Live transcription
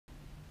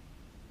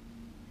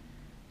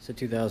It's a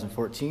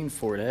 2014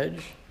 Ford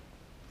Edge.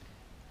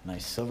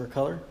 Nice silver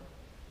color.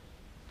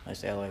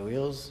 Nice alloy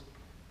wheels.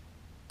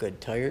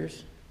 Good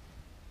tires.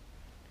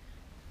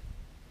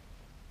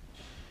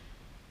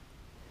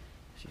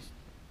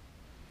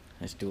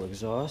 Nice dual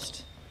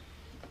exhaust.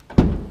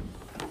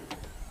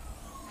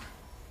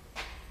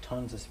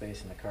 Tons of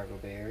space in the cargo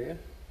bay area.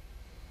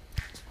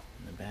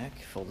 In the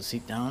back, fold the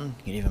seat down,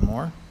 get even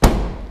more.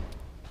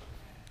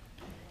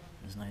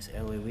 There's nice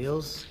alloy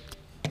wheels.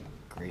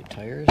 Great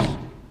tires.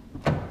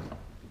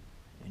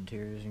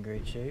 Interior's in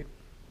great shape.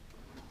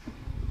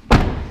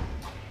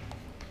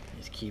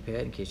 Nice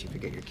keypad in case you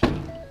forget your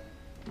key.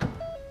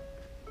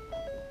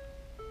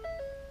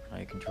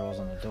 Light controls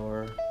on the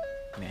door.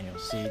 Manual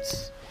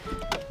seats.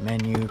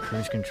 Menu,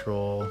 cruise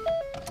control.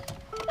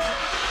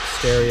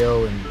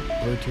 Stereo and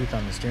Bluetooth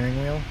on the steering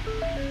wheel.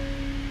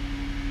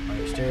 All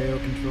your stereo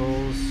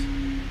controls.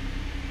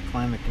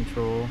 Climate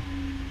control.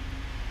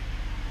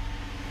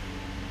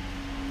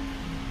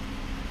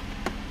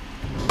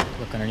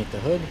 Look underneath the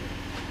hood.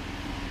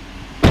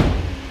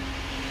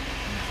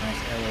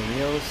 Nice alloy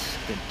wheels,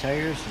 good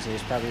tires. You see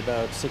there's probably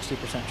about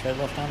 60% tread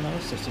left on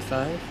those,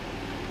 65.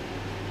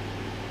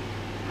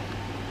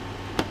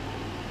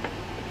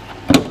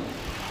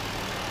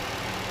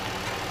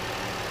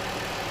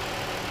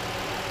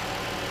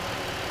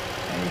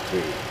 And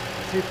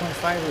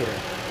 3.5 liter.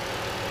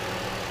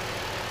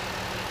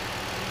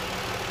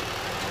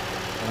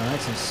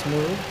 Nice and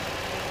smooth.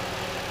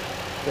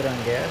 Good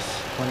on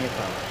gas, plenty of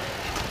power.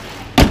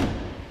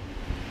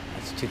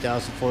 That's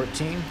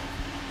 2014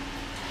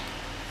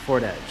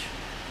 Ford Edge.